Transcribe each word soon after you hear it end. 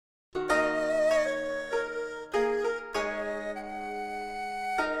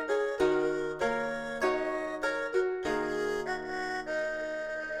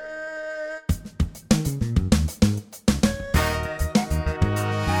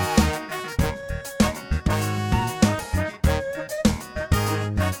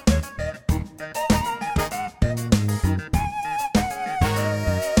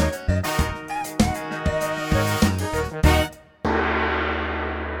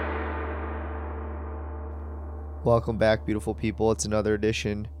Welcome back, beautiful people. It's another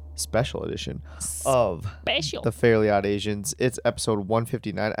special edition of Special. the Fairly Odd Asians. It's episode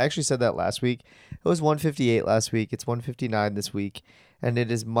 159. I actually said that last week. It was 158 last week. It's 159 this week. And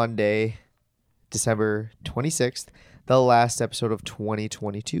it is Monday, December 26th, the last episode of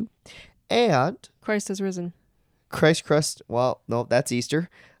 2022. And Christ has risen. well, no, that's Easter.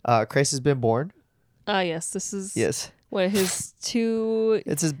 Christ has been born. Yes, this is Yes. what his two.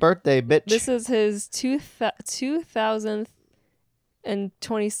 It's his birthday, bitch. This is his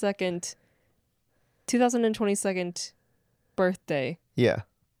 2022nd birthday. Yeah.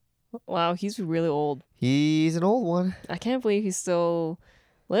 Wow, he's really old. He's an old one. I can't believe he's still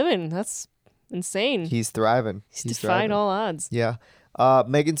living. That's insane. He's thriving. He's defying all odds. Yeah.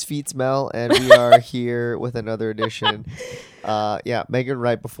 Megan's feet smell, and we are here with another edition. Megan,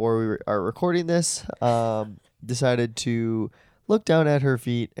 right before we are recording this, decided to look down at her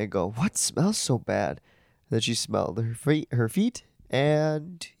feet and go, "What smells so bad?" That she smelled her feet,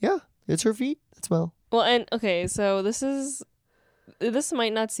 and yeah, it's her feet that smell. Well, and okay, so this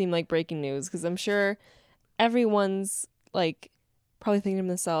might not seem like breaking news because I'm sure everyone's like probably thinking to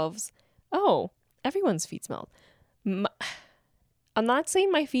themselves, "Oh, everyone's feet smell." I'm not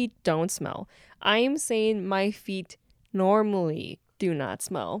saying my feet don't smell. I am saying my feet normally do not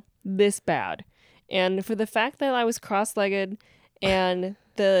smell this bad. And for the fact that I was cross-legged and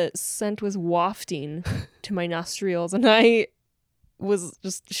the scent was wafting to my nostrils and I was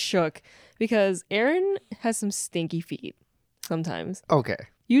just shook because Aaron has some stinky feet sometimes. Okay.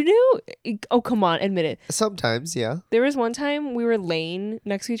 You do? Oh, come on, admit it. Sometimes, yeah. There was one time we were laying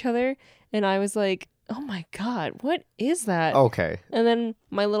next to each other and I was like, "Oh my God, what is that?" Okay. And then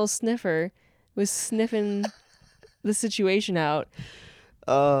my little sniffer was sniffing the situation out.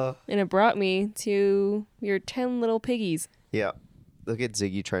 And it brought me to your 10 little piggies. Yeah. Look at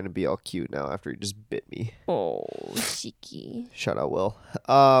Ziggy trying to be all cute now after he just bit me. Oh, cheeky. Shout out, Will.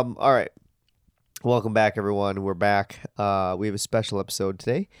 All right. Welcome back, everyone. We're back. We have a special episode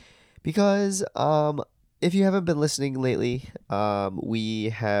today because if you haven't been listening lately, we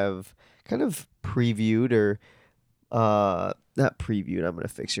have kind of previewed or not previewed. I'm going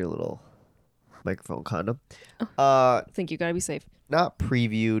to fix your little microphone condom. I think you gotta be safe. Not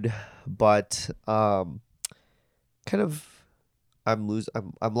previewed, but kind of I'm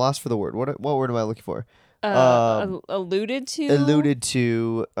lost for the word. What word am I looking for? Alluded to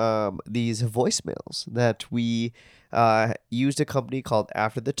these voicemails that we used a company called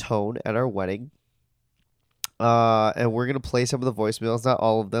After the Tone at our wedding. And we're going to play some of the voicemails, not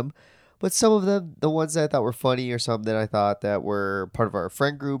all of them, but some of them, the ones that I thought were funny or some that I thought that were part of our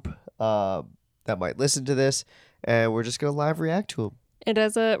friend group that might listen to this. And we're just going to live react to them. And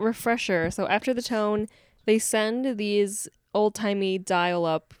as a refresher, so After the Tone, they send these old-timey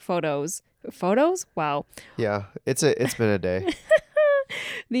dial-up photos. Photos? Wow. Yeah, it's been a day.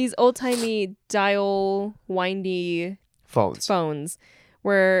 These old-timey dial windy Phones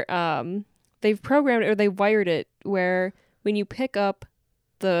where they've programmed it or they wired it where when you pick up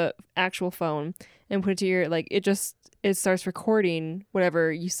the actual phone and put it to your, like, it starts recording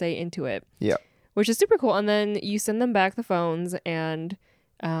whatever you say into it. Yeah. Which is super cool. And then you send them back the phones and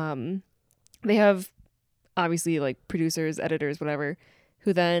they have obviously like producers, editors, whatever,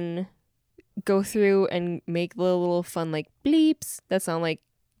 who then go through and make little fun like bleeps that sound like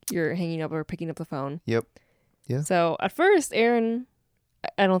you're hanging up or picking up the phone. Yep. Yeah. So at first, Aaron,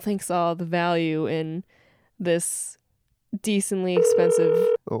 I don't think saw the value in this decently expensive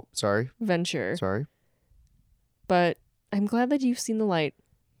venture. Sorry. But I'm glad that you've seen the light.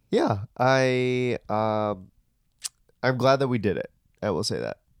 Yeah, I'm glad that we did it. I will say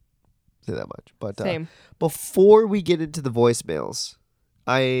that much. But Same. Before we get into the voicemails,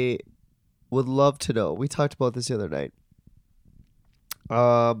 I would love to know. We talked about this the other night.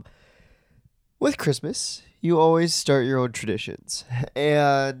 With Christmas, you always start your own traditions,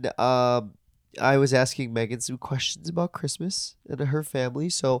 and I was asking Megan some questions about Christmas and her family.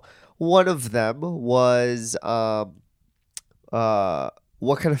 So one of them was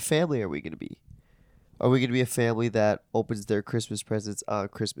what kind of family are we going to be? Are we going to be a family that opens their Christmas presents on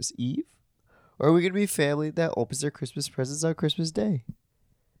Christmas Eve? Or are we going to be a family that opens their Christmas presents on Christmas Day?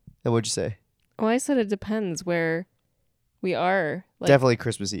 And what'd you say? Well, I said it depends where we are. Like, definitely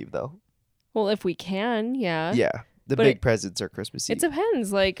Christmas Eve, though. Well, if we can, yeah. Yeah. The big presents are Christmas Eve. It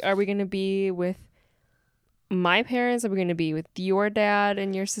depends. Like, are we going to be with my parents? Are we going to be with your dad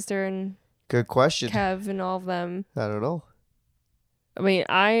and your sister and good question. Kev and all of them? I don't know. I mean,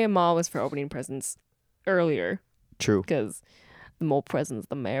 I am always for opening presents earlier. True. Because the more presents,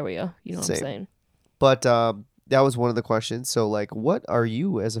 the merrier. You know what I'm saying? But that was one of the questions. So, like, what are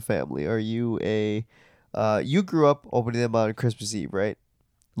you as a family? Are you a You grew up opening them on Christmas Eve, right?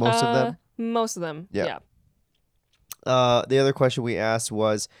 Most of them? Most of them. Yeah. Yeah. The other question we asked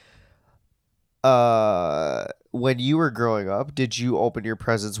was, when you were growing up, did you open your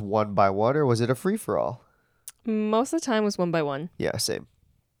presents one by one, or was it a free-for-all? Most of the time was one by one. Yeah, same.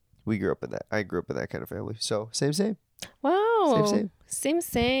 We grew up in that. I grew up in that kind of family. So, same. Wow. Same.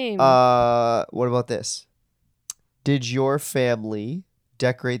 Same. What about this? Did your family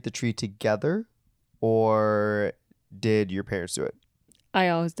decorate the tree together, or did your parents do it? I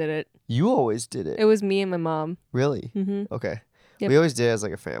always did it. You always did it. It was me and my mom. Really? Mm-hmm. Okay. Yep. We always did it as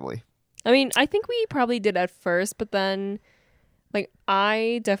like a family. I mean, I think we probably did at first, but then, like,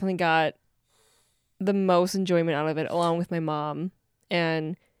 I definitely got the most enjoyment out of it along with my mom.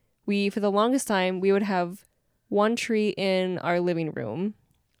 And for the longest time, we would have one tree in our living room,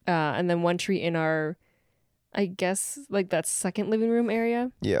 and then one tree in our, I guess, like that second living room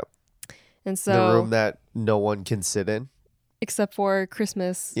area. Yeah. And so, The room that no one can sit in. except for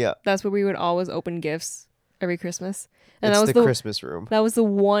Christmas, Yeah. that's where we would always open gifts every Christmas. And It's that was the Christmas room. That was the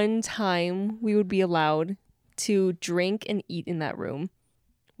one time we would be allowed to drink and eat in that room.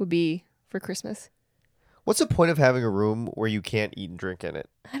 Would be for Christmas. What's the point of having a room where you can't eat and drink in it?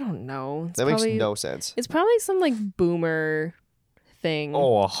 I don't know. That makes no sense. It's probably some like boomer thing.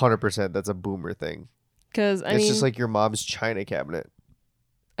 Oh, 100%. That's a boomer thing. Because It's just like your mom's china cabinet.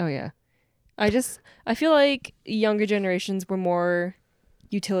 Oh yeah. I feel like younger generations were more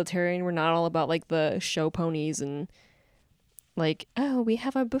utilitarian. We're not all about like the show ponies and like, oh, we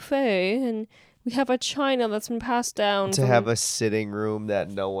have a buffet and we have a china that's been passed down. To have a sitting room that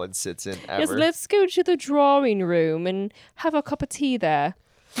no one sits in ever. Yes, let's go to the drawing room and have a cup of tea there.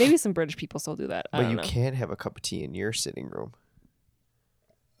 Maybe some British people still do that. I But don't you know. can't have a cup of tea in your sitting room.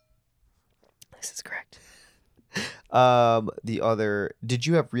 This is correct. Did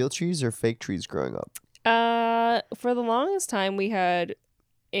you have real trees or fake trees growing up? For the longest time we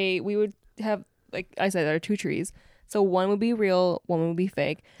would have, like I said, there are two trees. So one would be real, one would be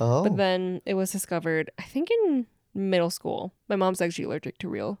fake. Oh. But then it was discovered, I think in middle school. My mom's actually allergic to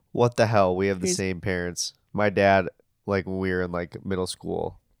real. What the hell? We have the Trees. same parents. My dad, like when we were in like middle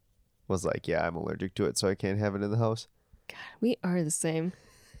school, was like, "Yeah, I'm allergic to it, so I can't have it in the house." God, we are the same.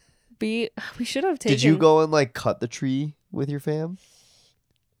 We should have taken. Did you go and like cut the tree with your fam?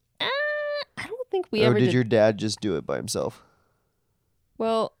 I don't think we Or ever did did. your dad just do it by himself?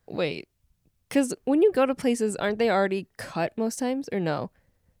 Well, wait. Because when you go to places, aren't they already cut most times, or no?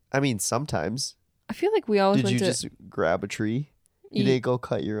 I mean, sometimes. I feel like we always Did went you to. just grab a tree? You didn't go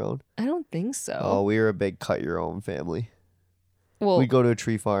cut your own? I don't think so. Oh, we were a big cut your own family. Well, We'd go to a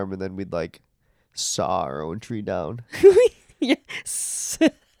tree farm and then we'd like saw our own tree down. yes.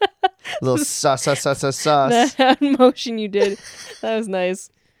 Little sus. That hand motion you did, that was nice.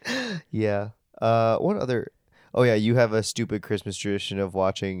 Yeah. What other? Oh yeah, you have a stupid Christmas tradition of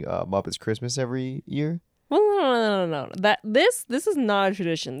watching Muppets Christmas every year. Well, no. This is not a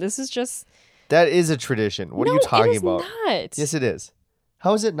tradition. This is just. That is a tradition. What are you talking about? Not. Yes, it is.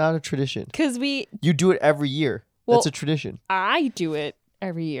 How is it not a tradition? Because You do it every year. Well, That's a tradition. I do it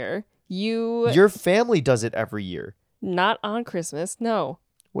every year. Your family does it every year. Not on Christmas. No.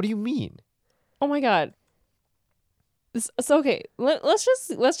 What do you mean? Oh my God. So okay. Let's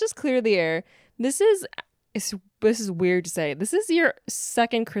just clear the air. This is weird to say. This is your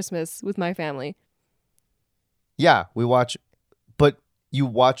second Christmas with my family. Yeah, we watch, but you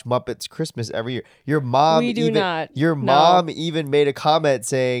watch Muppets Christmas every year. Your mom We do not. Your No. mom even made a comment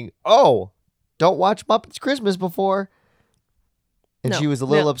saying, "Oh, don't watch Muppets Christmas before." And No, she was a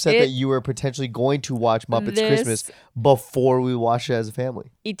little no, upset that you were potentially going to watch Muppets Christmas before we watched it as a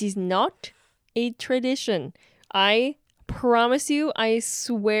family. It is not a tradition. I promise you, I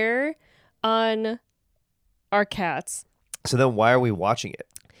swear on our cats. So then why are we watching it?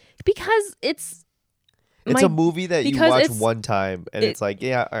 Because it's It's a movie that you because watch it's- one time and it's like,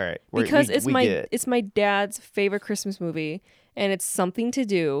 yeah, all right. because we get it. it's my dad's favorite Christmas movie, and it's something to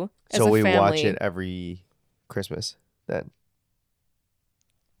do as So a we family. watch it every Christmas then.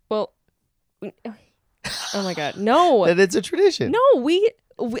 Well, oh my God, no, And it's a tradition. no, we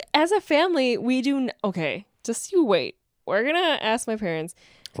as a family we do. Okay, just you wait. We're gonna ask my parents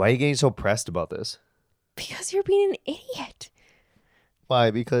Why are you getting so pressed about this? because you're being an idiot. Why?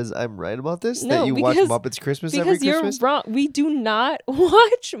 Because I'm right about this? No, that you watch because- Muppets Christmas every Because you're Christmas? wrong. We do not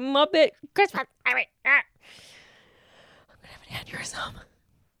watch Muppet Christmas. I'm gonna have an aneurysm.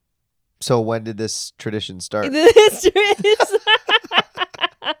 So when did this tradition start? This is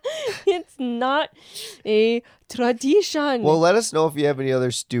It's not a tradition. Well, let us know if you have any other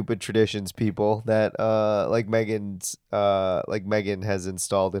stupid traditions, people, that like Megan has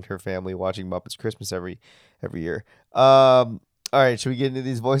installed in her family, watching Muppets Christmas every year. All right, should we get into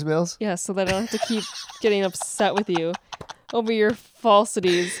these voicemails? Yeah, so that I don't have to keep getting upset with you over your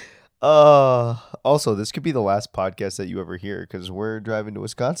falsities. Also, this could be the last podcast that you ever hear because we're driving to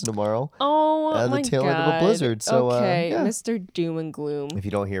Wisconsin tomorrow. Oh, the my tail God. end of a blizzard. So, okay, yeah. Mr. Doom and Gloom. If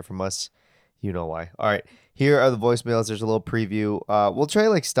you don't hear from us, you know why. All right, here are the voicemails. There's a little preview. We'll try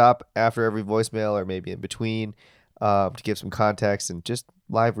to stop after every voicemail or maybe in between to give some context and just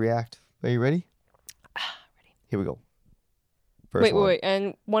live react. Are you ready? Ready. Here we go. First one. Wait.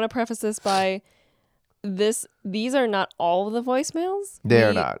 And want to preface this by these are not all of the voicemails. They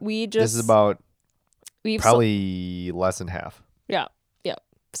are not. This is about probably less than half. Yeah.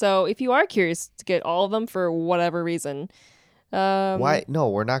 So if you are curious to get all of them for whatever reason, why? No,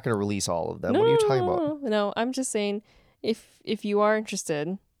 we're not going to release all of them. What are you talking about? No, I'm just saying, if you are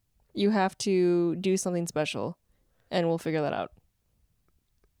interested, you have to do something special, and we'll figure that out.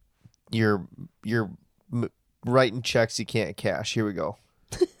 You're writing checks you can't cash. Here we go.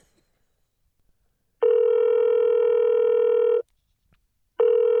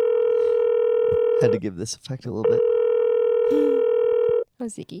 Had to give this effect a little bit. Oh,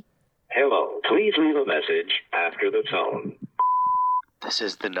 Ziki. Hello, please leave a message after the tone. This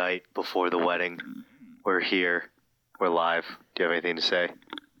is the night before the wedding. We're here. We're live. Do you have anything to say?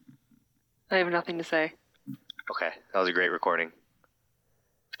 I have nothing to say. Okay, that was a great recording.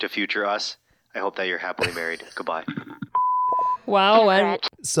 To future us, I hope that you're happily married. Goodbye. Wow, and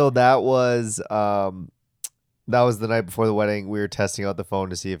So that was the night before the wedding. We were testing out the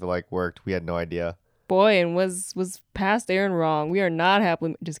phone to see if it worked. We had no idea. boy, and was past Aaron wrong. We are not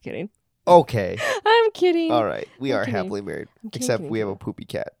happily. Just kidding. Okay. I'm kidding. All right. We are kidding. happily married. I'm Except kidding. we have a poopy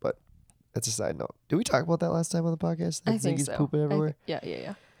cat, but that's a side note. Did we talk about that last time on the podcast? I That think Ziggy's so. pooping everywhere?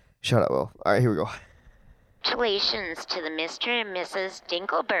 Yeah. Shut up, Will. All right, here we go. Congratulations to the Mr. and Mrs.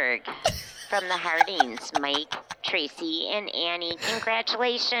 Dinkelberg from the Hardings, Mike, Tracy, and Annie.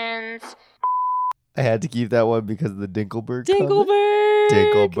 Congratulations. I had to keep that one because of the Dinkelberg. comment. Dinkelberg.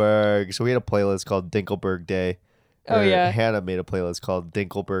 Dinkelberg. So we had a playlist called Dinkelberg Day. Oh, Or yeah. Hannah made a playlist called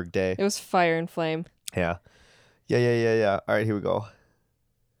Dinkelberg Day. It was fire and flame. Yeah. Yeah. All right, here we go.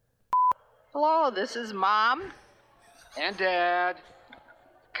 Hello, this is Mom. And Dad.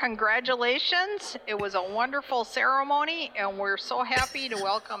 Congratulations. It was a wonderful ceremony, and we're so happy to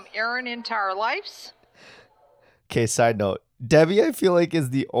welcome Aaron into our lives. Okay, side note. Debbie, I feel like, is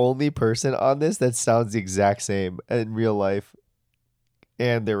the only person on this that sounds the exact same in real life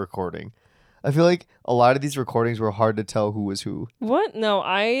and their recording. I feel like a lot of these recordings were hard to tell who was who. What? No,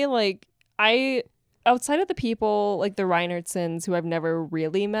 I outside of the people like the Reinertsons who I've never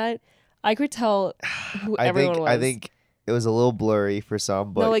really met, I could tell who everyone was. I think it was a little blurry for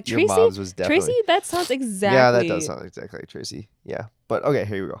some, but no, like your Tracy, mom's was definitely... Tracy, that sounds exactly. Yeah, that does sound exactly like Tracy. Yeah. But okay,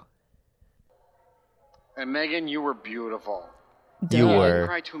 here we go. And Megan, you were beautiful. Duh. You You were. didn't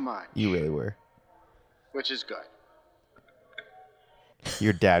cry too much. You really were. Which is good.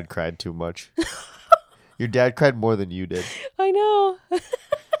 Your dad cried too much. Your dad cried more than you did. I know.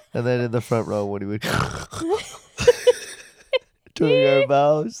 And then in the front row when he would doing our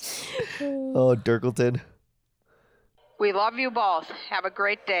vows. Oh, Dirkleton. We love you both. Have a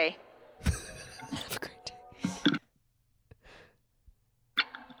great day. Have a great day.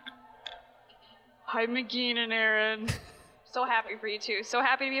 Hi, McGean and Aaron. So happy for you two. So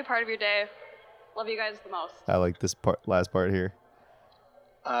happy to be a part of your day. Love you guys the most. I like this last part here.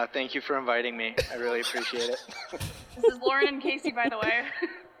 Thank you for inviting me. I really appreciate it. This is Lauren and Casey, by the way.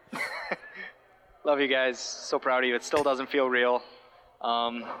 Love you guys. So proud of you. It still doesn't feel real.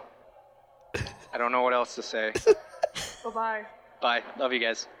 I don't know what else to say. Bye-bye. Bye. Love you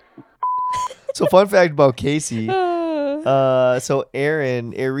guys. So fun fact about Casey. So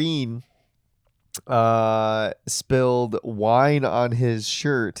Erin spilled wine on his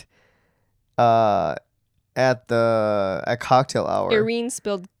shirt at cocktail hour. Irene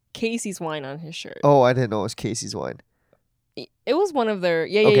spilled Casey's wine on his shirt. Oh, I didn't know it was Casey's wine. It was one of their.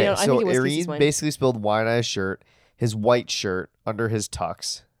 Yeah. Okay, I so think it was Casey's Irene wine. basically spilled wine on his shirt, his white shirt under his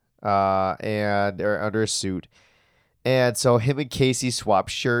tux, or under his suit, and so him and Casey swapped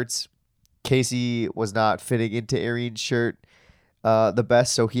shirts. Casey was not fitting into Irene's shirt the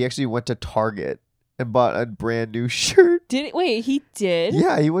best, so he actually went to Target and bought a brand new shirt. Wait, he did?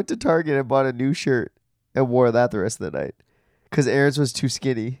 Yeah, he went to Target and bought a new shirt and wore that the rest of the night because Aaron's was too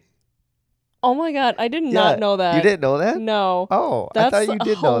skinny. Oh my God, I did not know that. You didn't know that? No. Oh, That's I thought you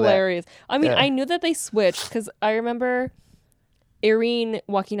did know that. hilarious. I mean, Yeah. I knew that they switched because I remember Irene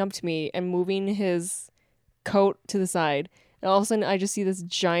walking up to me and moving his coat to the side. And all of a sudden, I just see this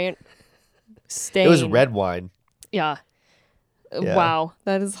giant stain. It was red wine. Yeah. Yeah. Wow.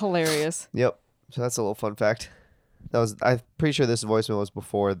 That is hilarious. Yep. So that's a little fun fact. I'm pretty sure this voicemail was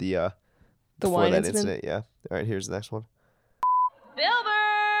before before wine that incident? Yeah. All right, here's the next one. Full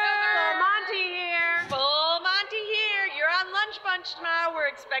Monty here. Full Monty here. You're on Lunch Bunch tomorrow. We're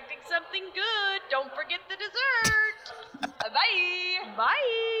expecting something good. Don't forget the dessert. Bye.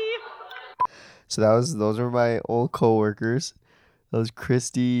 Bye. So those are my old coworkers. That was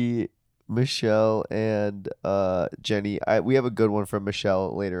Christy, Michelle, and Jenny. We have a good one from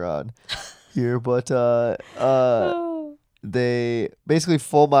Michelle later on here, but they basically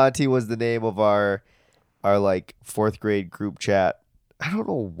Full Monty was the name of our like 4th grade group chat. I don't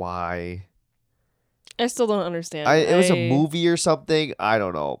know why. I still don't understand. It was a movie or something. I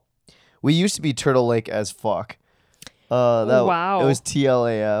don't know. We used to be Turtle Lake as fuck. Wow. It was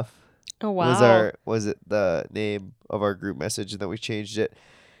TLAF. Oh, wow. Was it the name of our group message, and then we changed it.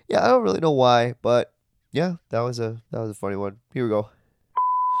 Yeah, I don't really know why, but yeah, that was a funny one. Here we go.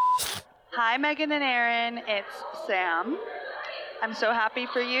 Hi, Megan and Aaron. It's Sam. I'm so happy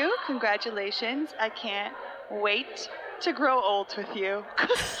for you. Congratulations. I can't wait to grow old with you.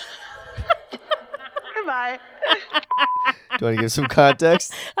 Goodbye. Do you want to give some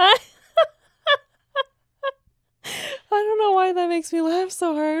context? I don't know why that makes me laugh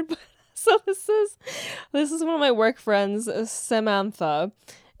so hard, but so this is one of my work friends, Samantha,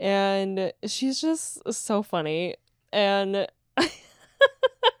 and she's just so funny. And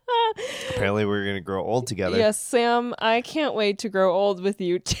apparently we're gonna grow old together. Yes, Sam, I can't wait to grow old with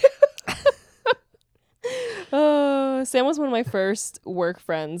you too. Sam was one of my first work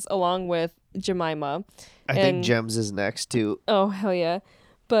friends, along with Jemima. I think Gems is next too. Oh, hell yeah.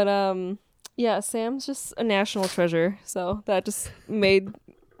 But yeah, Sam's just a national treasure, so that just made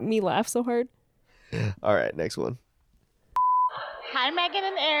me laugh so hard. All right, next one. Hi, Megan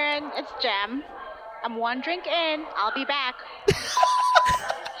and Aaron. It's Jem. I'm one drink in. I'll be back.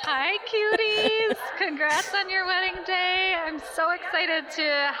 Hi, cuties. Congrats on your wedding day. I'm so excited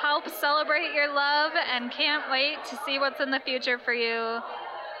to help celebrate your love and can't wait to see what's in the future for you.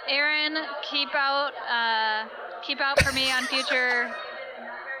 Aaron, keep out for me on future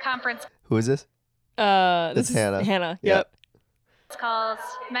conference Who is this? This is Hannah. Hannah. Yeah. Yep. calls.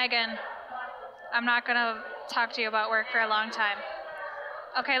 Megan, I'm not going to talk to you about work for a long time.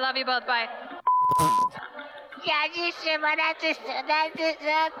 Okay, love you both. Bye.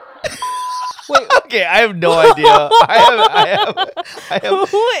 Wait, Okay, I have no idea. I have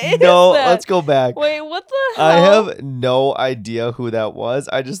who is no. that? Let's go back. Wait, what the hell? I have no idea who that was.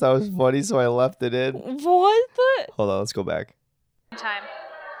 I just thought it was funny, so I left it in. What the? Hold on, let's go back. Time.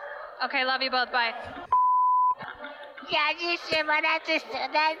 Okay, love you both. Bye.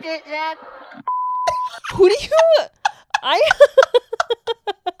 Who do you? I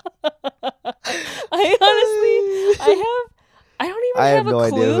honestly, I don't even I have have a no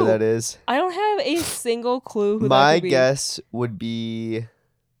clue. idea who that is. I don't have a single clue who My that could be. guess would be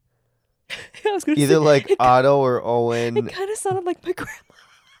I was gonna either say, like Otto or Owen. It kind of sounded like my grandma.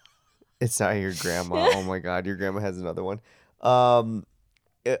 It's not your grandma. Oh my god, your grandma has another one.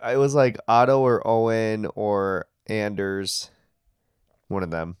 It was like Otto or Owen or Anders. One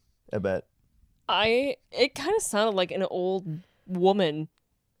of them, I bet. It kind of sounded like an old woman,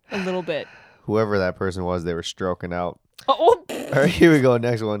 a little bit. Whoever that person was, they were stroking out. Oh. All right, here we go.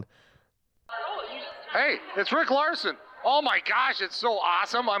 Next one. Hey, it's Rick Larson. Oh my gosh, it's so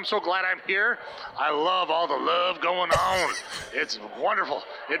awesome. I'm so glad I'm here. I love all the love going on. It's wonderful.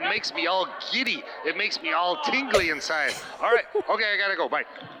 It makes me all giddy. It makes me all tingly inside. All right, okay, I gotta go. Bye.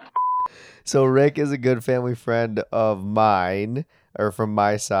 So Rick is a good family friend of mine, or from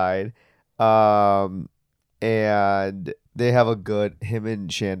my side. And they have him and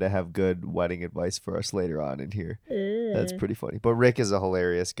Shanda have good wedding advice for us later on in here. That's pretty funny. But Rick is a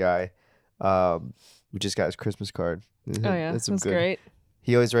hilarious guy. We just got his Christmas card. Oh yeah, that's great.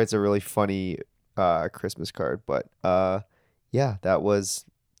 He always writes a really funny Christmas card. But yeah, that was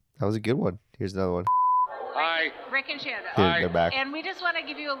a good one. Here's another one. Hi. Rick and Shanda. Here, they're back. And we just want to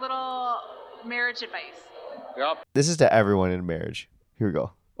give you a little marriage advice. Yep. This is to everyone in marriage. Here we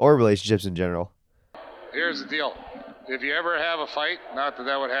go. Or relationships in general. Here's the deal. If you ever have a fight, not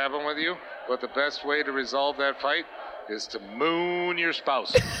that would happen with you, but the best way to resolve that fight is to moon your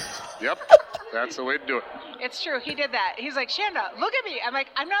spouse. Yep, that's the way to do it. It's true. He did that. He's like, Shanda, look at me. I'm like,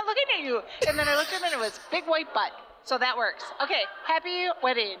 I'm not looking at you. And then I looked at him and it was big white butt. So that works. Okay, happy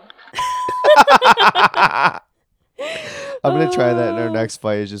wedding. I'm going to try that in our next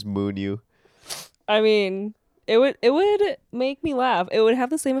fight is just moon you. I mean, It would make me laugh. It would have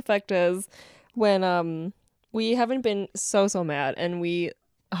the same effect as when we haven't been so mad and we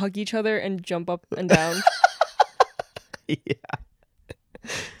hug each other and jump up and down. Yeah.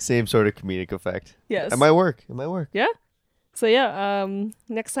 Same sort of comedic effect. Yes. It might work. Yeah. So yeah,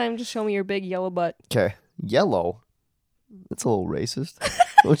 next time just show me your big yellow butt. Okay. Yellow. That's a little racist.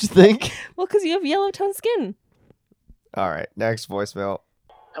 Don't you think? Well, because you have yellow toned skin. All right. Next voicemail.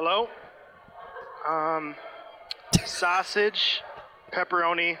 Hello? Sausage,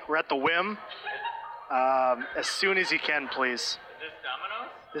 pepperoni, we're at the whim. As soon as you can, please. Is this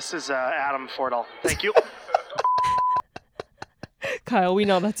Domino's? This is Adam Fordall. Thank you. Kyle, we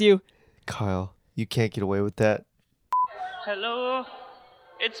know that's you. Kyle, you can't get away with that. Hello,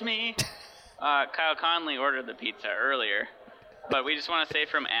 it's me. Kyle Conley ordered the pizza earlier, but we just want to say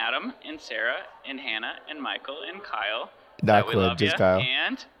from Adam and Sarah and Hannah and Michael and Kyle Not that we Clint, love just you Kyle.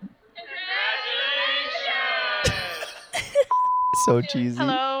 and So cheesy.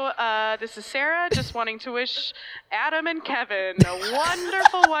 Hello, this is Sarah, just wanting to wish Adam and Kevin a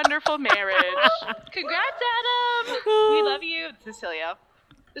wonderful, wonderful marriage. Congrats, Adam. We love you. Cecilia.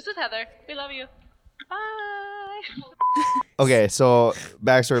 This is Heather. We love you. Bye. Okay, so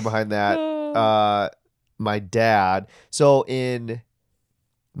backstory behind that. My dad. So in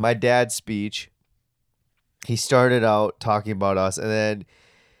my dad's speech, he started out talking about us, and then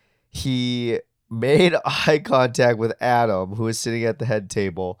he made eye contact with Adam, who was sitting at the head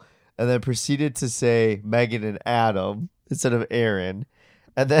table, and then proceeded to say Megan and Adam instead of Aaron.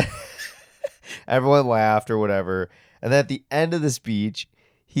 And then everyone laughed or whatever. And then at the end of the speech,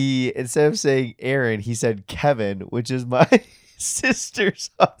 he, instead of saying Aaron, he said Kevin, which is my sister's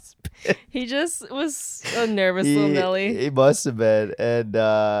husband. He just was a nervous little Nelly. He must have been. And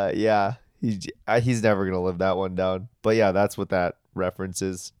yeah, he's never going to live that one down. But yeah, that's what that reference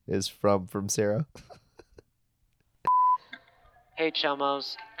is from Sarah. Hey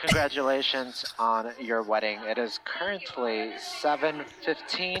Chomos, congratulations on your wedding. It is currently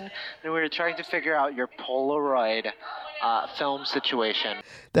 7:15 and we're trying to figure out your Polaroid film situation.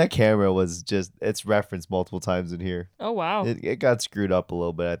 That camera was just, it's referenced multiple times in here. Oh, wow. It got screwed up a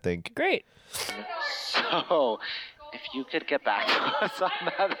little bit, I think. Great. So, if you could get back to us on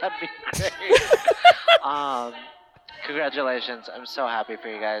that, that'd be great. Congratulations. I'm so happy for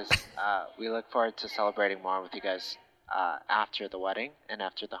you guys. We look forward to celebrating more with you guys after the wedding and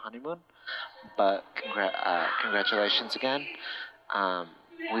after the honeymoon. But congratulations again.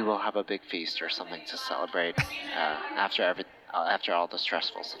 We will have a big feast or something to celebrate after all the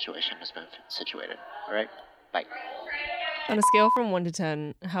stressful situation has been situated. All right? Bye. On a scale from 1 to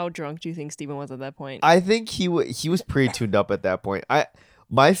 10, how drunk do you think Steven was at that point? I think he was pretty tuned up at that point.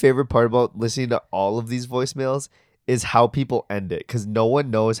 My favorite part about listening to all of these voicemails is how people end it, because no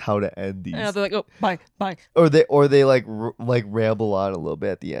one knows how to end these. And they're like, oh, bye. Or they like ramble on a little bit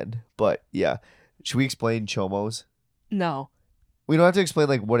at the end. But yeah, should we explain Chomos? No. We don't have to explain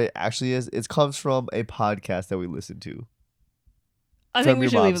like what it actually is. It comes from a podcast that we listen to. I think we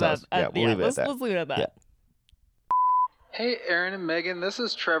should leave that. Let's leave it at that. Let's leave it at that. Yeah. Hey, Aaron and Megan, this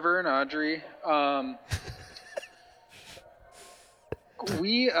is Trevor and Audrey.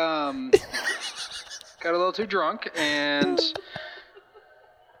 We got a little too drunk and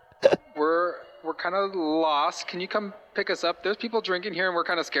we're kind of lost. Can you come pick us up? There's people drinking here and we're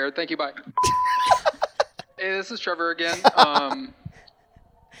kind of scared. Thank you. Bye. Hey, this is Trevor again.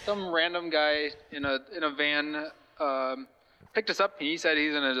 Some random guy in a van picked us up and he said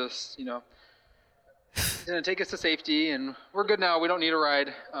he's gonna just he's gonna take us to safety and we're good now. We don't need a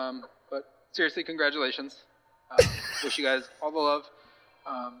ride. But seriously, congratulations. Wish you guys all the love.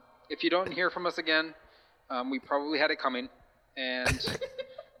 If you don't hear from us again, we probably had it coming. And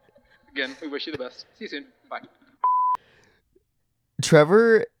again, we wish you the best. See you soon. Bye.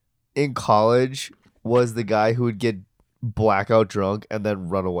 Trevor in college was the guy who would get blackout drunk and then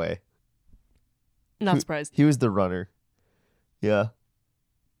run away. Not surprised. He was the runner. Yeah.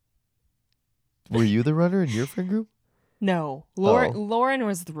 Were you the runner in your friend group? No. Lauren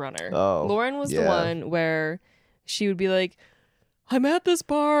was the runner. Oh, Lauren was yeah. the one where she would be like, I'm at this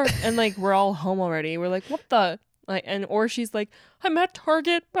bar. And like, we're all home already. We're like, what the? Or she's like, I'm at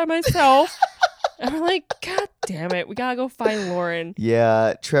Target by myself. And we're like, God damn it. We gotta go find Lauren.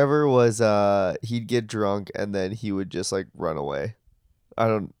 Yeah. Trevor was, he'd get drunk and then he would just like run away.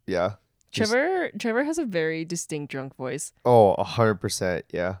 Trevor has a very distinct drunk voice. Oh, 100%.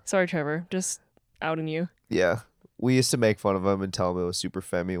 Yeah. Sorry, Trevor. Just outing you. Yeah. We used to make fun of him and tell him it was super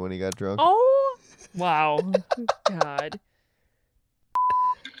femmy when he got drunk. Oh, wow. God.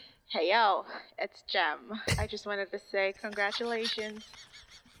 Hey, yo, it's Jem. I just wanted to say congratulations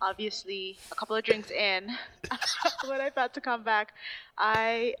obviously a couple of drinks in when I thought to come back.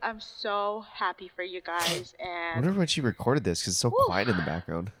 I am so happy for you guys, I and wonder when she recorded this because it's so quiet in the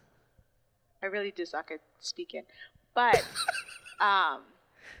background. I really do suck at speaking. But,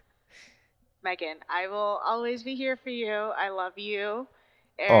 Megan, I will always be here for you. I love you.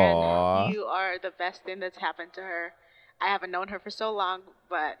 Erin, Aw. you are the best thing that's happened to her. I haven't known her for so long,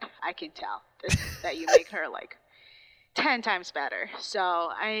 but I can tell that you make her like 10 times better.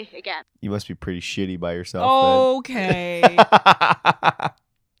 So again, You must be pretty shitty by yourself. Okay.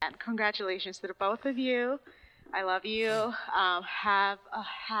 and congratulations to the both of you. I love you. Have a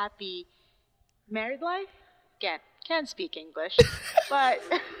happy married life. Again, can't speak English, but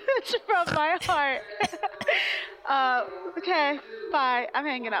it's from my heart. Okay, bye. I'm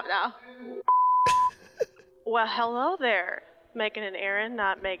hanging up now. Well, hello there, Megan and Aaron,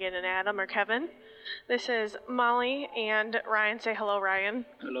 not Megan and Adam or Kevin. This is Molly and Ryan. Say hello, Ryan.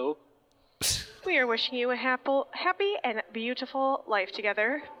 Hello. We are wishing you a happy and beautiful life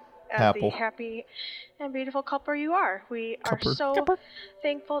together. As Apple. the happy and beautiful couple you are. We are Cupper. so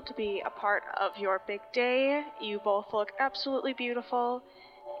thankful to be a part of your big day. You both look absolutely beautiful,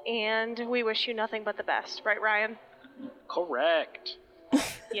 and we wish you nothing but the best. Right, Ryan? Correct.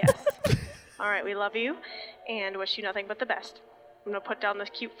 Yes. All right, we love you and wish you nothing but the best. I'm going to put down this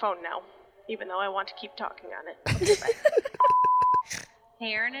cute phone now, even though I want to keep talking on it. Okay, bye.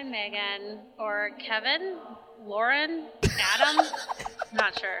 Hey, Aaron and Megan, or Kevin, Lauren, Adam,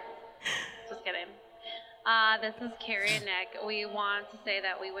 not sure. Just kidding. This is Carrie and Nick. We want to say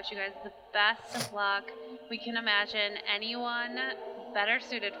that we wish you guys the best of luck. We can imagine anyone better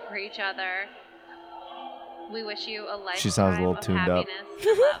suited for each other. We wish you a lifetime She sounds a little of tuned up. happiness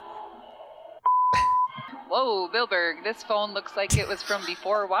and love. Whoa, Bilberg, this phone looks like it was from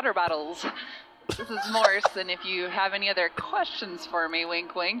before water bottles. This is Morse, and if you have any other questions for me,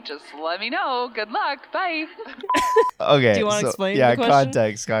 wink, wink, just let me know. Good luck. Bye. Okay. Do you wanna so, explain Yeah, the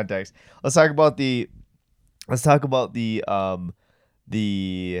question? context. Let's talk about the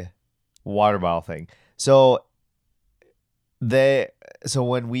water bottle thing. So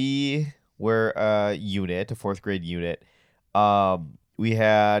when we were a unit, a 4th grade unit, we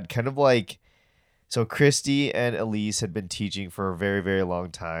had kind of like, so Christy and Elise had been teaching for a very, very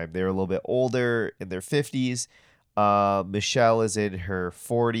long time. They were a little bit older, in their 50s. Michelle is in her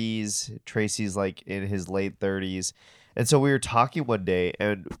 40s. Tracy's like in his late 30s. And so we were talking one day,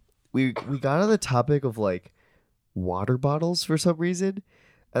 and we got on the topic of like water bottles for some reason.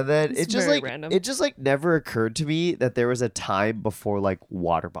 And then It's it just very like random. it just like never occurred to me that there was a time before like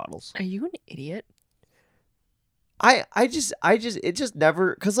water bottles. Are you an idiot? I just it just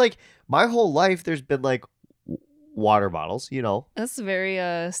never, cuz like my whole life there's been like water bottles, you know. That's very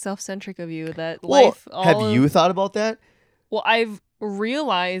self-centric of you. That Well, life. have you thought about that? Well, I've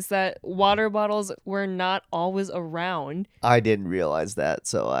realized that water bottles were not always around. I didn't realize that,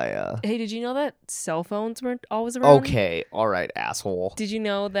 so I Hey, did you know that cell phones weren't always around? Okay, all right, asshole. Did you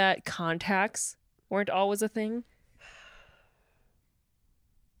know that contacts weren't always a thing?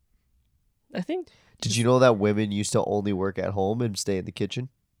 I think. Did you know that women used to only work at home and stay in the kitchen?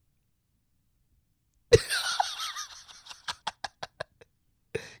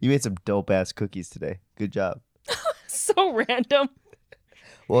 You made some dope ass cookies today. Good job. So random.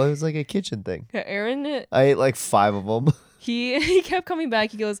 Well, it was like a kitchen thing. Yeah, Aaron, I ate like 5 of them. he kept coming back.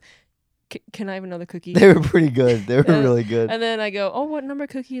 He goes, "Can I have another cookie?" They were pretty good. They were really good. And then I go, "Oh, what number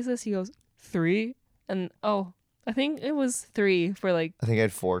cookie is this?" He goes, 3. And oh, I think it was 3 for like, I think I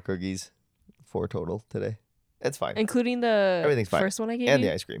had 4 cookies. 4 total today. It's fine. including the Everything's fine. first one I gave and you.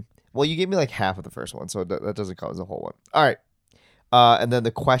 the ice cream. Well, you gave me like half of the first one, so that doesn't count as a whole one. All right. And then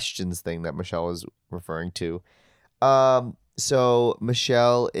the questions thing that Michelle was referring to. So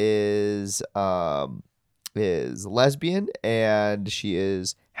Michelle is lesbian, and she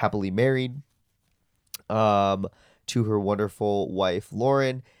is happily married to her wonderful wife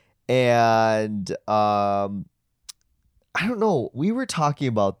Lauren. And I don't know, we were talking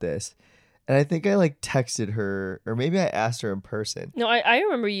about this, and I think I like texted her, or maybe I asked her in person. No, I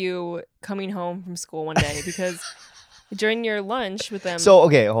remember you coming home from school one day because during your lunch with them. So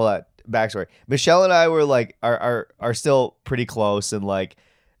okay, hold on. Backstory. Michelle and I were like are still pretty close, and like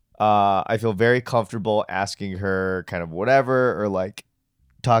I feel very comfortable asking her kind of whatever, or like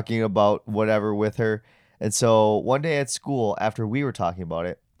talking about whatever with her. And so one day at school, after we were talking about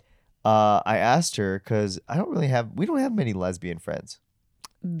it, I asked her, because we don't have many lesbian friends.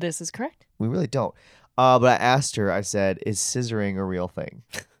 This is correct. We really don't. But I asked her, I said, is scissoring a real thing?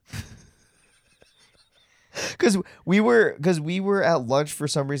 Because we were at lunch for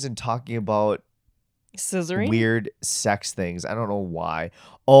some reason talking about Scissoring? weird sex things. I don't know why.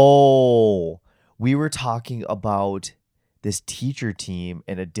 Oh, we were talking about this teacher team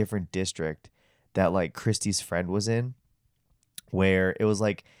in a different district that like Christy's friend was in, where it was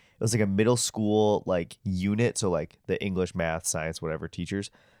like a middle school like unit. So like the English, math, science, whatever teachers,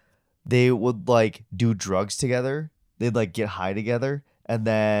 they would like do drugs together. They'd like get high together, and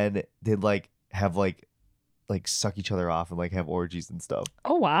then they'd like have like suck each other off and like have orgies and stuff.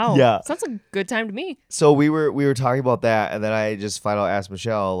 Oh wow. Yeah. Sounds like a good time to me. So we were talking about that, and then I just finally asked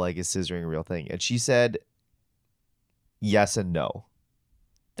Michelle, like, is scissoring a real thing? And she said yes and no.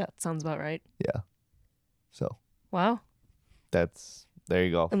 That sounds about right. Yeah. So Wow. there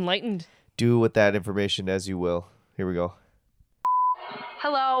you go. Enlightened. Do with that information as you will. Here we go.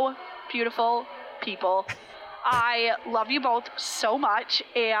 Hello, beautiful people. I love you both so much,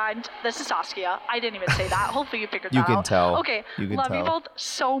 and this is Saskia. I didn't even say that. Hopefully you figured You that can out. tell. Okay, You can love you tell. both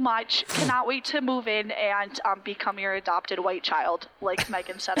so much. Cannot wait to move in and become your adopted white child, like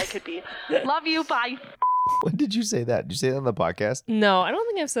Megan said I could be. Love you. Bye. When did you say that? Did you say that on the podcast? No, I don't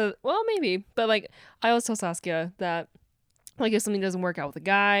think I've said. Well, maybe, but like I always tell Saskia that, like, if something doesn't work out with a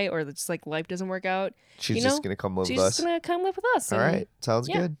guy, or that just like life doesn't work out, She's you just know, gonna come live she's with just us. gonna come live with us. All and- right. Sounds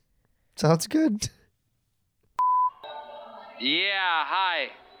yeah. good. Sounds good. Yeah, hi.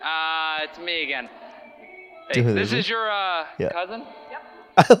 It's me again. Hey, Dude, this is it? is your Yeah. cousin?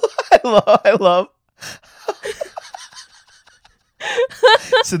 I love.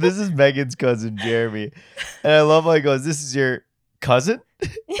 So this is Megan's cousin Jeremy, and I love how he goes, "This is your cousin,"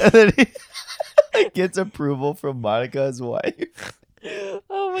 and then he gets approval from Monica, his wife.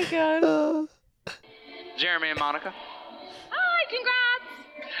 Oh my god. Jeremy and Monica. Hi,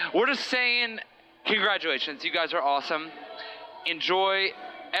 congrats! We're just saying congratulations. You guys are awesome. Enjoy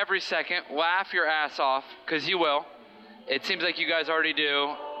every second. Laugh your ass off, because you will. It seems like you guys already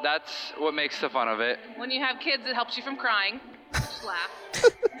do. That's what makes the fun of it. When you have kids, it helps you from crying. Just laugh.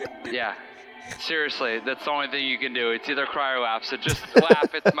 Yeah. Seriously, that's the only thing you can do. It's either cry or laugh, so just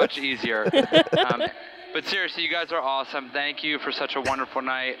laugh. It's much easier. But seriously, you guys are awesome. Thank you for such a wonderful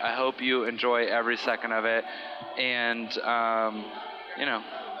night. I hope you enjoy every second of it. And, you know,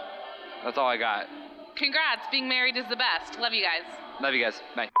 that's all I got. Congrats, being married is the best. Love you guys. Love you guys.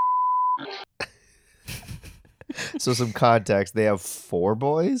 Bye. So some context: they have 4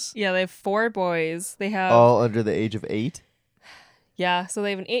 boys, Yeah, they have 4 boys. They have all under the age of 8. Yeah, so they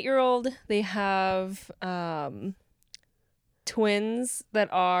have an 8-year-old. They have twins that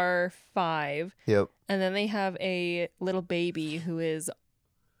are 5. Yep. And then they have a little baby who is,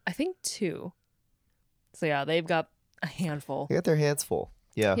 I think, 2. So yeah, they've got a handful. They got their hands full.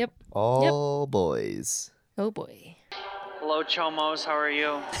 Yeah. Yep. All boys. Oh boy. Hello, Chomos. How are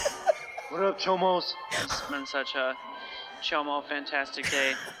you? What up, Chomos? It's been such a Chomo fantastic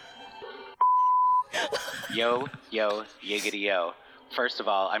day. Yo, yiggity yo. First of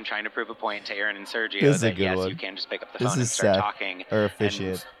all, I'm trying to prove a point to Aaron and Sergio This is a that good yes, one. you can just pick up the This phone and is start Seth, talking our and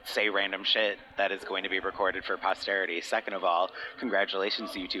officiant. say random shit that is going to be recorded for posterity. Second of all,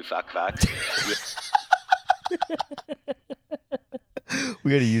 congratulations, you two fucks.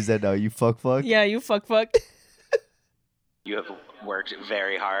 We gotta use that now. You fuck. Yeah, you fuck. You have worked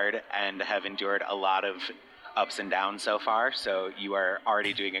very hard and have endured a lot of ups and downs so far, so you are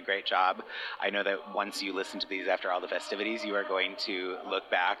already doing a great job. I know that once you listen to these after all the festivities, you are going to look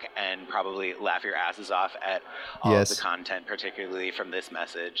back and probably laugh your asses off at all Yes. of the content, particularly from this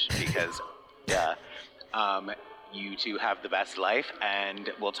message, because you two have the best life, and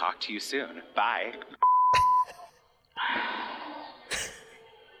we'll talk to you soon. Bye.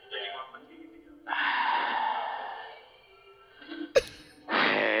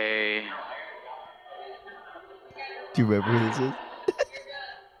 Hey, Do you remember who this is?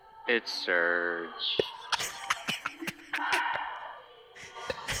 it's Serge.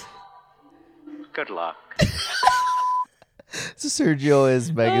 Good luck. So Sergio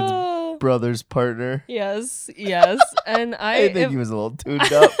is Megan's Oh. brother's partner. Yes. And I think he was a little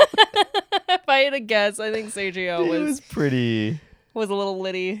tuned up. If I had to guess, I think Sergio He was was pretty. a little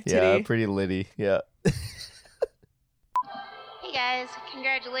litty. Yeah, Titty. pretty litty. Yeah. Hey guys,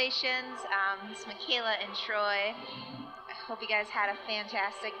 congratulations. It's Michaela and Troy. I hope you guys had a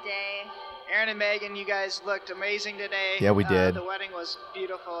fantastic day. Aaron and Megan, you guys looked amazing today. Yeah, we did. The wedding was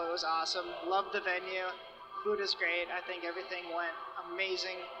beautiful. It was awesome. Loved the venue. Food is great. I think everything went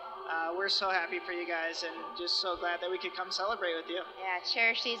amazing. We're so happy for you guys and just so glad that we could come celebrate with you. Yeah,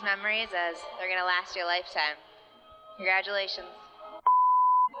 cherish these memories as they're going to last your lifetime. Congratulations.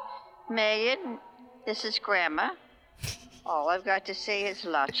 Megan, this is Grandma. All I've got to say is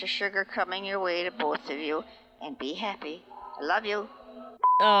lots of sugar coming your way to both of you, and be happy. I love you.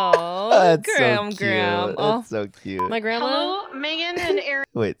 Oh, That's Graham. so cute. Oh, That's so cute. my grandma. Hello, Megan and Aaron.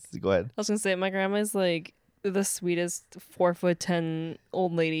 Wait, go ahead. I was gonna say my grandma is like the sweetest 4'10"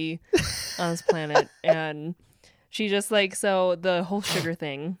 old lady on this planet, and she just like so the whole sugar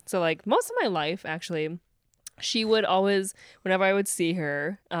thing. So like most of my life, actually, she would always, whenever I would see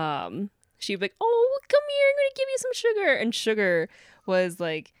her, she'd be like, "Oh, come here, I'm gonna give you some sugar." And sugar was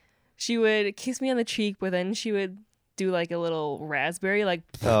like, she would kiss me on the cheek, but then she would do like a little raspberry, like,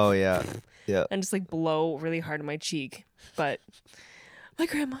 Oh yeah, yeah. and just like blow really hard on my cheek. But my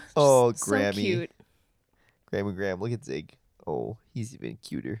grandma, Oh, so Grammy. cute. Graham, look at Zig. Oh, he's even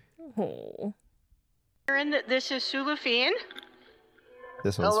cuter. Oh. Aaron, this is Sulafine.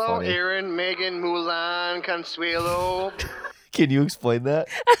 This one's Hello, funny. Aaron, Megan, Mulan, Consuelo. Can you explain that?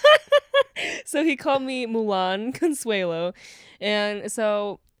 So he called me Mulan Consuelo. And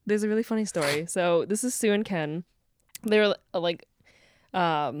so there's a really funny story. So this is Sue and Ken. They were like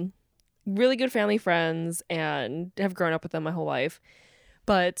really good family friends and have grown up with them my whole life.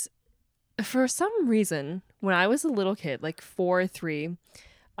 But for some reason, when I was a little kid, like 4 or 3,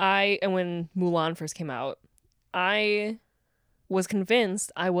 and when Mulan first came out, I was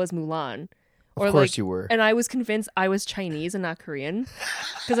convinced I was Mulan. Of course you were. And I was convinced I was Chinese and not Korean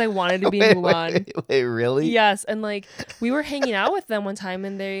because I wanted to be Wait, Mulan. Wait, really? Yes, and like we were hanging out with them one time,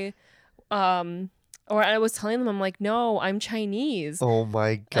 and they, or I was telling them, I'm like, no, I'm Chinese. Oh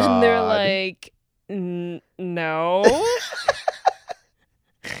my god. And they're like, no.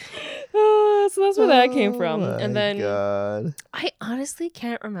 So that's where that came from. Oh And my then God. I honestly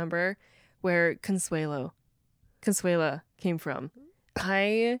can't remember where Consuela came from.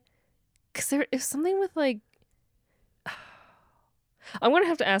 Because there is something with like, I'm gonna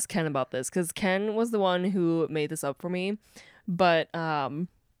have to ask Ken about this because Ken was the one who made this up for me. But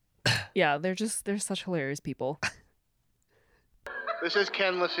yeah, they're such hilarious people. This is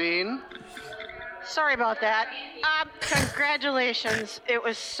Ken Lafine. Sorry about that. Congratulations. It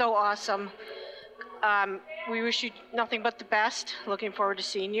was so awesome. We wish you nothing but the best. Looking forward to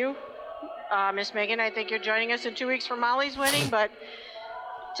seeing you. Miss Megan, I think you're joining us in 2 weeks for Molly's wedding, but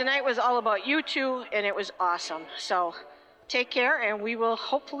tonight was all about you two, and it was awesome. So take care, and we will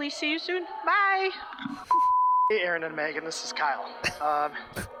hopefully see you soon. Bye. Hey, Aaron and Megan, this is Kyle.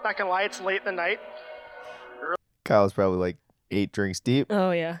 Not gonna lie, it's late in the night. Kyle's probably like 8 drinks deep.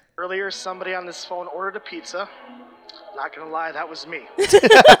 Oh yeah. Earlier, somebody on this phone ordered a pizza. Not gonna lie, that was me.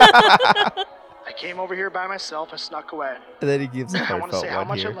 I came over here by myself. I snuck away. And then he gives a I want to heartfelt say how one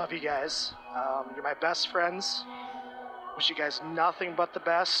much here. I love you guys. You're my best friends. Wish you guys nothing but the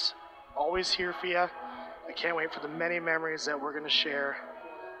best. Always here for you. I can't wait for the many memories that we're going to share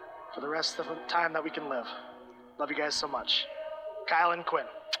for the rest of the time that we can live. Love you guys so much. Kyle and Quinn.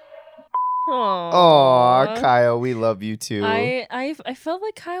 Aw, Kyle, we love you too. I felt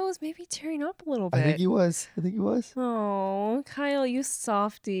like Kyle was maybe tearing up a little bit. I think he was. Oh, Kyle, you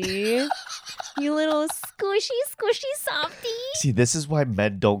softy. You little squishy softy. See, this is why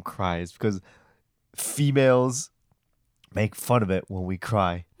men don't cry. Is because females make fun of it when we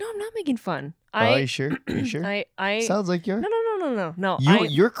cry. No, I'm not making fun. Are you sure? Are you sure? I Sounds like you're. No.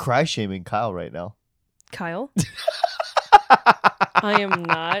 You're cry shaming Kyle right now. Kyle? I am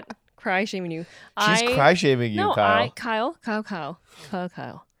not cry shaming you. She's cry shaming you, no, Kyle.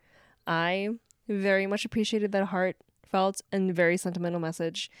 Kyle. I very much appreciated that heartfelt and very sentimental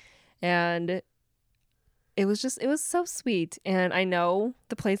message. And it was so sweet. And I know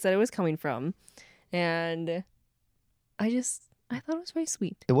the place that it was coming from. And I thought it was very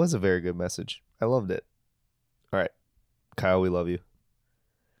sweet. It was a very good message. I loved it. All right, Kyle, we love you.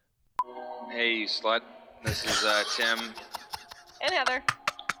 Hey, you slut. This is Tim. And Heather.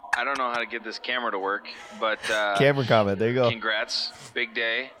 I don't know how to get this camera to work, but Camera comment. There you go. Congrats. Big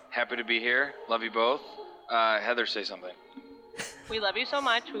day. Happy to be here. Love you both. Heather, say something. We love you so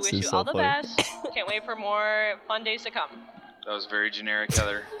much. We wish is you so all the funny. best. Can't wait for more fun days to come. That was very generic,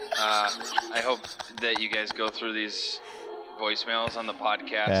 Heather. I hope that you guys go through these voicemails on the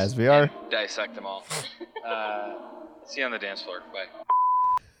podcast. As we are. and dissect them all. See you on the dance floor. Bye.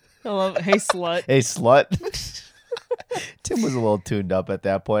 I love it. Hey, slut. Hey, slut. Tim was a little tuned up at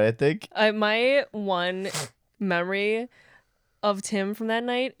that point, I think. My one memory of Tim from that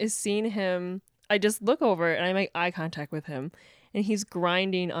night is seeing him. I just look over and I make eye contact with him, and he's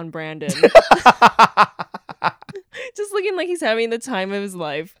grinding on Brandon. Just looking like he's having the time of his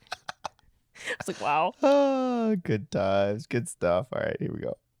life. I was like, wow. Oh, good times. Good stuff. All right, here we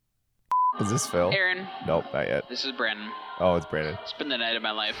go. Is this Phil? Aaron. Nope, not yet. This is Brandon. Oh, it's Brandon. It's been the night of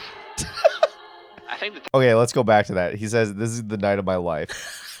my life. I think Okay, let's go back to that. He says, this is the night of my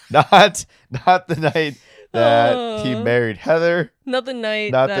life. Not the night that he married Heather. Not the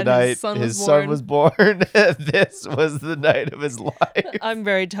night Not that the night his son was born. This was the night of his life. I'm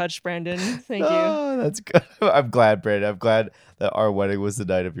very touched, Brandon. Thank you. Oh, that's good. I'm glad, Brandon. I'm glad that our wedding was the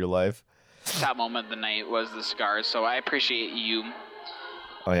night of your life. Top moment of the night was the cigars, so I appreciate you.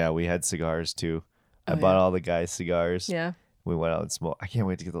 Oh yeah, we had cigars too. I Oh, bought yeah. all the guys cigars. Yeah. We went out and smoked. I can't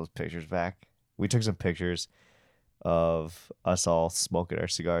wait to get those pictures back. We took some pictures of us all smoking our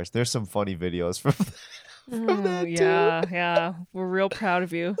cigars. There's some funny videos from that Yeah. We're real proud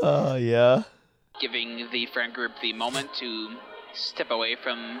of you. Oh, yeah. Giving the friend group the moment to step away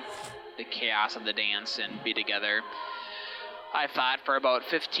from the chaos of the dance and be together. I thought for about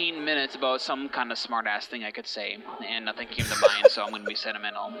 15 minutes about some kind of smart-ass thing I could say, and nothing came to mind, so I'm going to be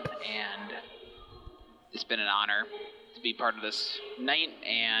sentimental. And it's been an honor to be part of this night,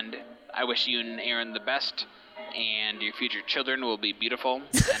 and I wish you and Aaron the best, and your future children will be beautiful,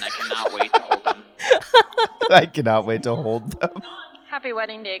 and I cannot wait to hold them. I cannot wait to hold them. Happy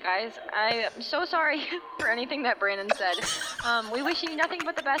wedding day, guys. I am so sorry for anything that Brandon said. We wish you nothing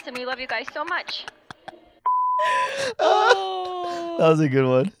but the best, and we love you guys so much. Oh, That was a good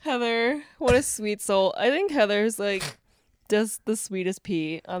one. Heather, what a sweet soul. I think Heather's like just the sweetest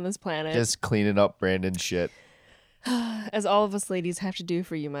pea on this planet. Just cleaning up Brandon's shit. As all of us ladies have to do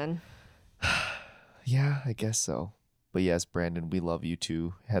for you, men. Yeah, I guess so. But yes, Brandon, we love you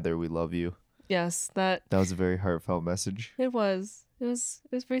too. Heather, we love you. Yes, that was a very heartfelt message. it was. It was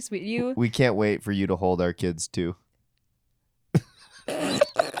very sweet. You We can't wait for you to hold our kids too.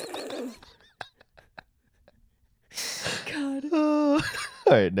 God. All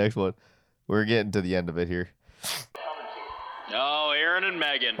right, next one. We're getting to the end of it here. Oh, Aaron and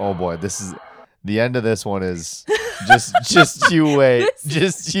Megan. Oh boy, this is the end of this one is just you wait.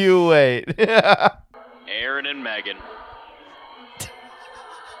 Just you wait. Aaron and Megan.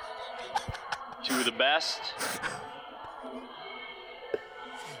 Two of the best.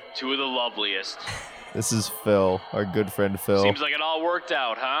 Two of the loveliest. This is Phil, our good friend Phil. Seems like it all worked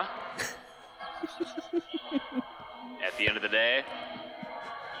out, huh? At the end of the day,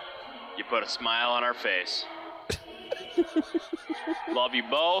 you put a smile on our face. Love you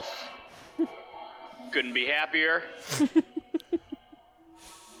both. Couldn't be happier.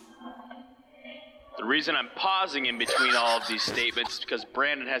 The reason I'm pausing in between all of these statements is because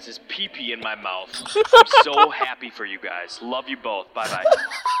Brandon has his pee-pee in my mouth. I'm so happy for you guys. Love you both. Bye-bye.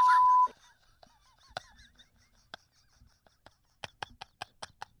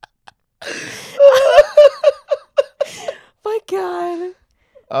 My God.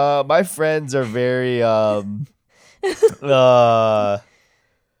 My friends are very I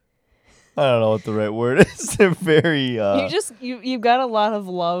don't know what the right word is. They're very you've got a lot of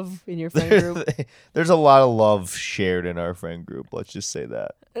love in your friend group. There's a lot of love shared in our friend group. Let's just say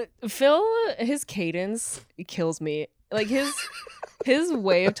that. Phil, his cadence kills me. Like his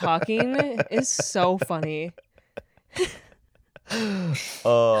way of talking is so funny.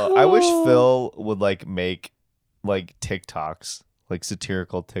 I wish Phil would like make like TikToks, like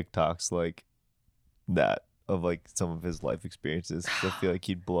satirical TikToks like that of like some of his life experiences. I feel like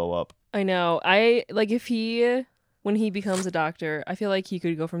he'd blow up. I know. When he becomes a doctor, I feel like he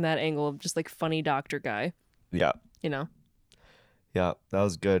could go from that angle of just like funny doctor guy. Yeah. You know? Yeah, that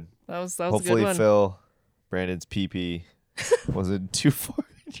was good. That was a good Hopefully one. Phil, Brandon's pee-pee wasn't too far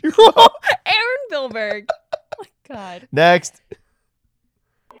in your Aaron Bilberg. Oh my God. Next.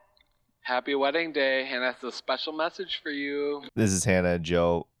 Happy wedding day, and that's a special message for you. This is Hannah and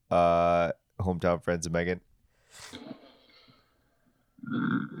Joe, hometown friends of Megan.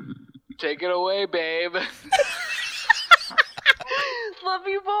 Take it away, babe. Love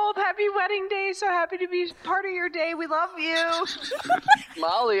you both. Happy wedding day. So happy to be part of your day. We love you.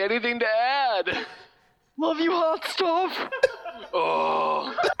 Molly, anything to add? Love you, hot stuff.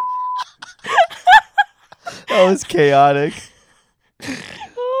 Oh. That was chaotic.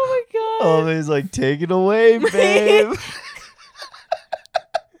 Oh my God. Oh, he's like, take it away, babe.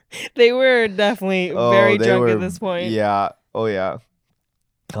 They were definitely very drunk at this point. Yeah. Oh, yeah.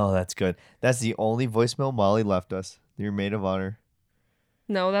 Oh, that's good. That's the only voicemail Molly left us. Your maid of honor.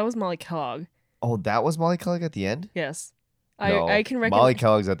 No, that was Molly Kellogg. Oh, that was Molly Kellogg at the end? Yes. No, I can recognize. Molly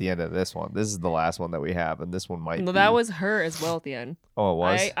Kellogg's at the end of this one. This is the last one that we have, and this one might No, be. that was her as well at the end. Oh, it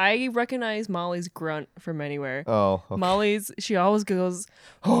was? I recognize Molly's grunt from anywhere. Oh, okay. Molly's, she always goes,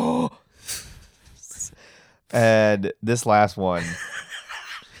 oh. And this last one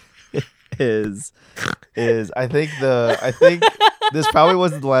is I think this probably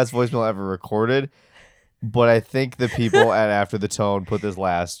wasn't the last voicemail ever recorded, but I think the people at After the Tone put this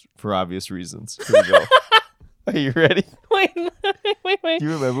last for obvious reasons. Here we go. Are you ready? Wait. Do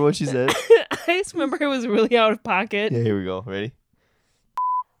you remember what she said? I just remember it was really out of pocket. Yeah, here we go. Ready?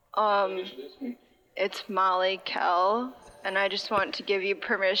 It's Molly Kell, and I just want to give you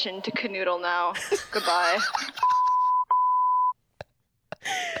permission to canoodle now. Goodbye.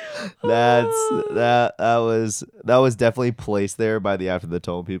 That was definitely placed there by the After the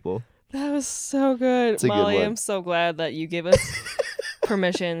Tone people. That was so good. It's a good Molly, one. I'm so glad that you gave us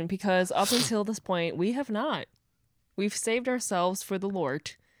permission because up until this point, we have not. We've saved ourselves for the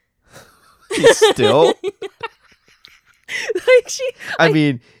Lord. Still? Like I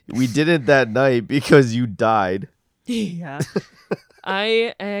mean, we did it that night because you died. Yeah.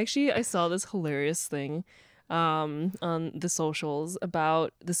 I saw this hilarious thing on the socials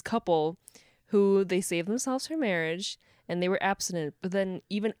about this couple who they saved themselves for marriage and they were abstinent, but then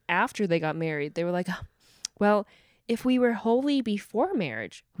even after they got married, they were like, well, if we were holy before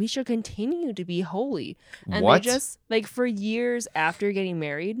marriage, we should continue to be holy. And What? they just, like, for years after getting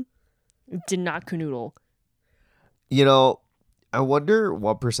married, did not canoodle. You know, I wonder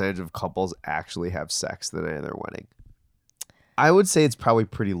what percentage of couples actually have sex the night of their wedding. I would say it's probably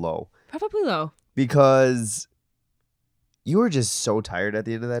pretty low Probably low. because you were just so tired at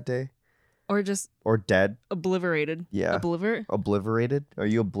the end of that day. Or just Or dead. obliterated. Yeah. Obliterated? Are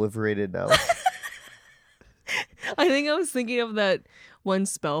you obliterated now? I think I was thinking of that one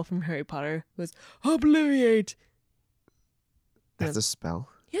spell from Harry Potter. It was obliviate. That's a spell?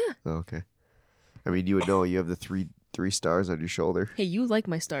 Yeah. Oh, okay. I mean, you would know you have the three stars on your shoulder. Hey, you like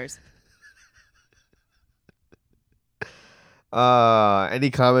my stars. Any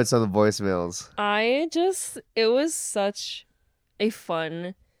comments on the voicemails? It was such a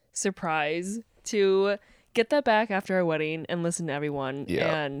fun surprise to get that back after our wedding and listen to everyone.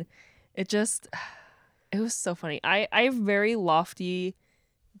 Yeah. And it was so funny. I have a very lofty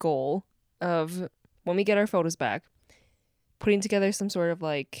goal of when we get our photos back, putting together some sort of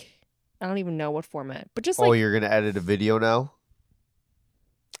like, I don't even know what format, but just like, Oh, you're going to edit a video now?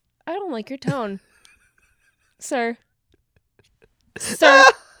 I don't like your tone. Sir.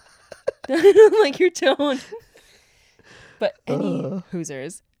 I don't like your tone. But any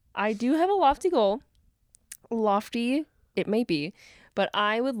Hoosers, I do have a lofty goal. Lofty, it may be, but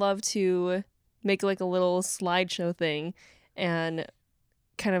I would love to make like a little slideshow thing and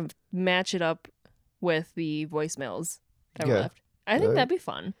kind of match it up with the voicemails that were Yeah. left. I think Alright. that'd be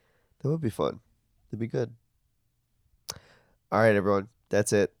fun. That would be fun. That'd be good. All right, everyone.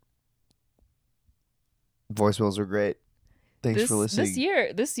 That's it. Voicemails were great. Thanks for listening.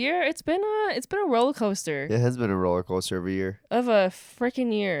 This year, it's been a roller coaster It has been a roller coaster every year. of a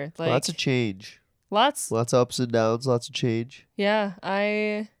freaking year. Like Lots of change. lots. Lots of ups and downs. Lots of change. Yeah,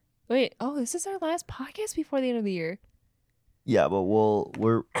 wait. Oh, this is our last podcast before the end of the year. Yeah, but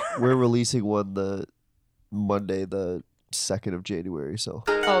we're releasing one the Monday, the 2nd of January. So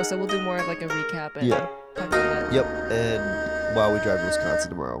Oh, so we'll do more of like a recap and Yeah. talk about that. Yep. And while we drive to Wisconsin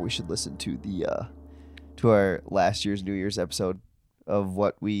tomorrow, we should listen to to our last year's New Year's episode of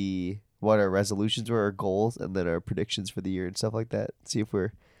what our resolutions were, our goals, and then our predictions for the year and stuff like that. See if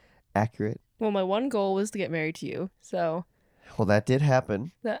we're accurate. Well, my one goal was to get married to you, so Well, that did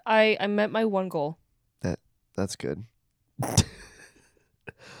happen. that I met my one goal. That's good.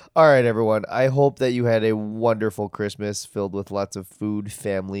 All right, everyone. I hope that you had a wonderful Christmas filled with lots of food,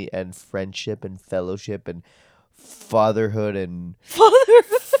 family, and friendship and fellowship and fatherhood and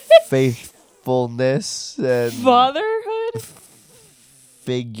faithfulness and Fatherhood?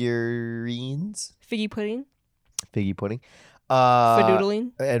 figurines. Figgy pudding? Figgy pudding.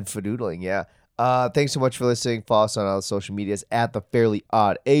 Fadoodling? And fadoodling, yeah. Thanks so much for listening. Follow us on all the social medias at The Fairly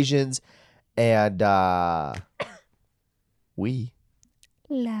Odd Asians. And Love.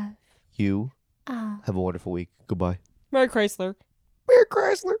 you have a wonderful week. Goodbye. Merry Chrysler. Merry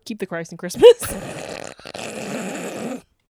Chrysler. Keep the Christ in Christmas.